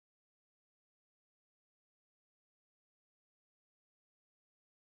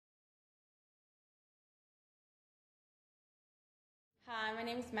Hi, my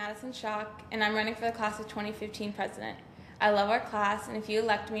name is Madison Schock, and I'm running for the class of 2015 president. I love our class, and if you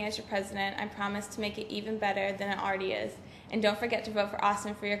elect me as your president, I promise to make it even better than it already is. And don't forget to vote for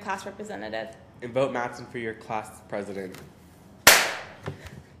Austin for your class representative. And vote Madison for your class president.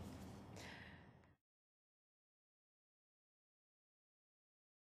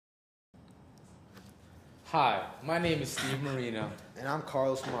 Hi, my name is Steve Marino. And I'm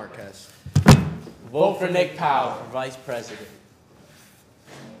Carlos Marquez. Vote for Nick Powell for Vice President.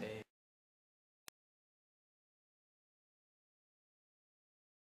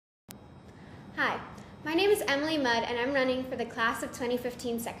 Hi, my name is Emily Mudd and I'm running for the class of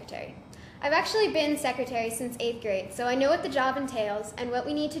 2015 secretary. I've actually been secretary since 8th grade, so I know what the job entails and what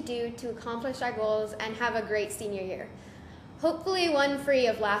we need to do to accomplish our goals and have a great senior year. Hopefully one free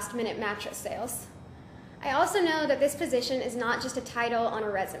of last-minute mattress sales. I also know that this position is not just a title on a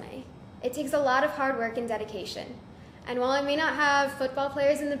resume. It takes a lot of hard work and dedication. And while I may not have football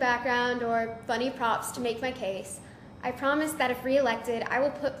players in the background or funny props to make my case, I promise that if re-elected, I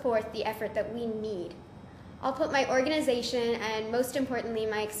will put forth the effort that we need. I'll put my organization and, most importantly,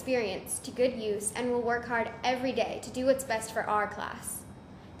 my experience to good use and will work hard every day to do what's best for our class.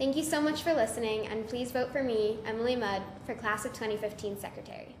 Thank you so much for listening, and please vote for me, Emily Mudd, for class of 2015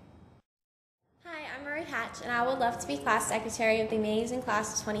 secretary. Hi, I'm Marie Hatch, and I would love to be class secretary of the amazing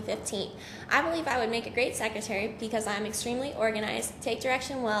class of 2015. I believe I would make a great secretary because I am extremely organized, take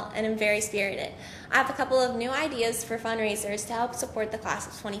direction well, and am very spirited. I have a couple of new ideas for fundraisers to help support the class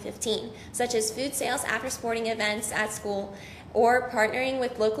of 2015, such as food sales after sporting events at school, or partnering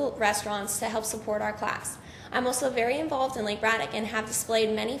with local restaurants to help support our class. I'm also very involved in Lake Braddock and have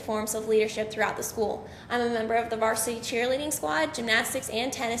displayed many forms of leadership throughout the school. I'm a member of the varsity cheerleading squad, gymnastics,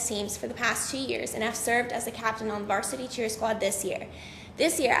 and tennis teams for the past 2 years and have served as a captain on the varsity cheer squad this year.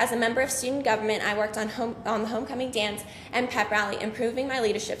 This year, as a member of student government, I worked on the homecoming dance and pep rally, improving my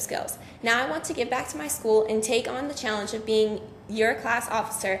leadership skills. Now I want to give back to my school and take on the challenge of being your class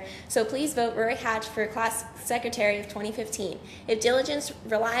officer, so please vote Rory Hatch for class secretary of 2015. If diligence,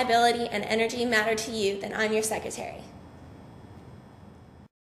 reliability, and energy matter to you, then I'm your secretary.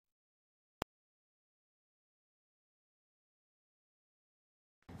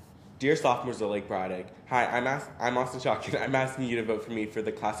 Dear sophomores of Lake Braddock, hi, I'm Austin Schock, and I'm asking you to vote for me for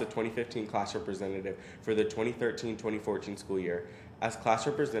the class of 2015 class representative for the 2013-2014 school year. As class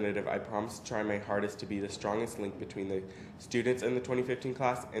representative, I promise to try my hardest to be the strongest link between the students in the 2015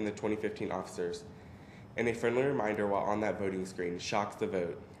 class and the 2015 officers. And a friendly reminder while on that voting screen, Schock's the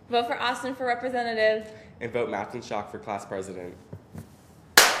vote. Vote for Austin for representative. And vote Madison Schock for class president.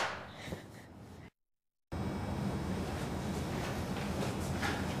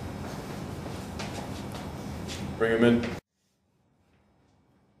 Bring him in.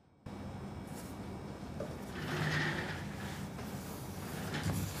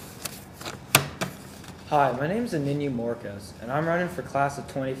 Hi, my name is Aninu Morcos, and I'm running for class of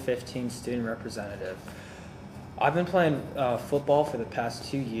 2015 student representative. I've been playing football for the past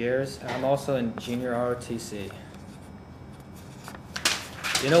 2 years, and I'm also in junior ROTC.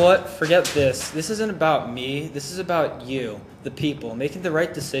 You know what? Forget this. This isn't about me. This is about you, the people, making the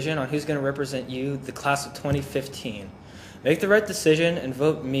right decision on who's going to represent you, the class of 2015. Make the right decision and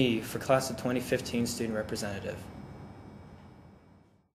vote me for class of 2015 student representative.